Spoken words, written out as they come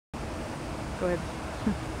Go ahead.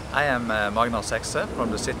 I am Magnar Sekse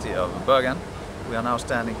from the city of Bergen. We are now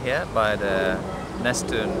standing here by the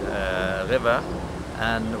Nesttun river,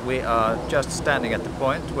 and we are just standing at the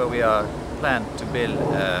point where we are planned to build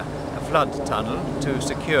a flood tunnel to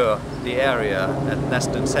secure the area at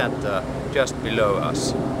Nesttun center just below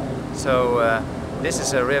us. So this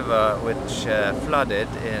is a river which flooded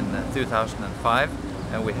in 2005,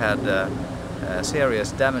 and we had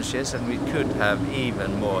serious damages, and we could have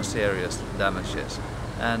even more serious damages.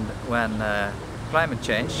 And when climate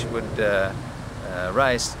change would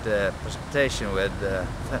rise the precipitation with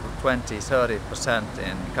 20–30%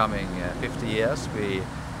 in coming 50 years, we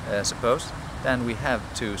suppose, then we have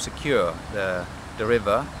to secure the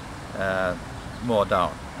river more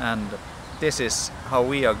down. And this is how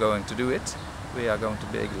we are going to do it. We are going to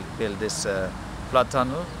build this flood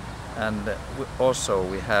tunnel, and also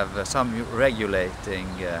we have some regulating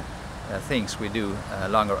things we do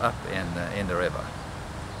longer up in the river.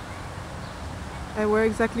 And where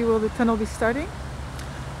exactly will the tunnel be starting?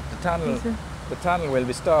 The tunnel will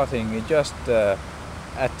be starting just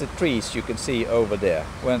at the trees you can see over there.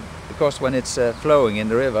 Because when it's flowing in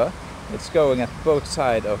the river, it's going at both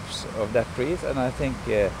sides of that trees, and I think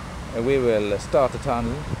we will start the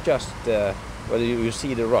tunnel just where you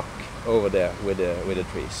see the rock over there with the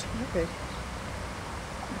trees. Okay.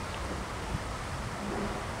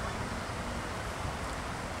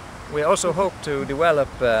 We also hope to develop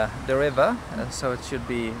the river, so it should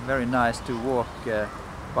be very nice to walk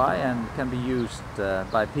by and can be used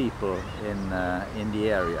by people in the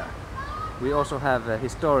area. We also have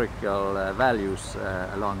historical values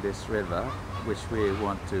along this river, which we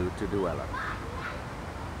want to develop.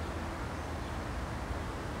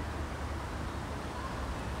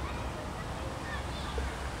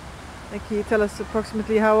 And can you tell us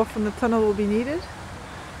approximately how often the tunnel will be needed?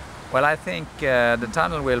 Well, I think the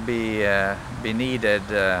tunnel will be needed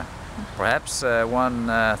perhaps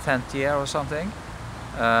 1/10 year or something.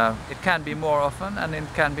 It can be more often and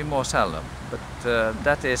it can be more seldom, but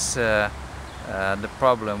that is the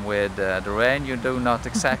problem with the rain. You do not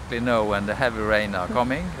exactly know when the heavy rain are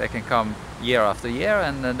coming. They can come year after year,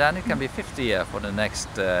 and then it can be 50 years for the next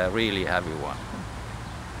really heavy one.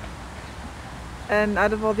 And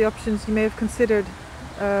out of all the options you may have considered,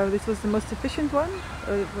 this was the most efficient one,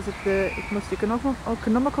 or was it the most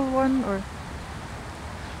economical one, or?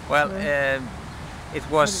 Well, it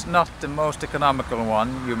was not the most economical one,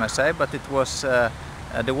 you may say, but it was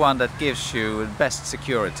the one that gives you best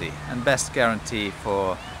security and best guarantee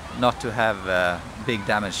for not to have big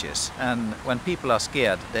damages. And when people are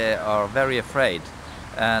scared, they are very afraid,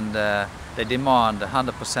 and they demand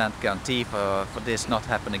 100% guarantee for this not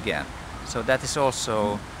happen again. So that is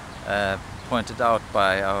also pointed out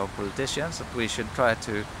by our politicians, that we should try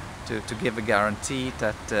to give a guarantee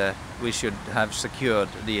that we should have secured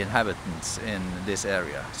the inhabitants in this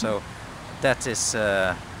area. So that is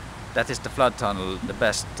the flood tunnel, the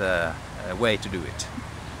best way to do it.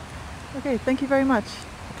 Okay, thank you very much.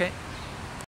 Okay.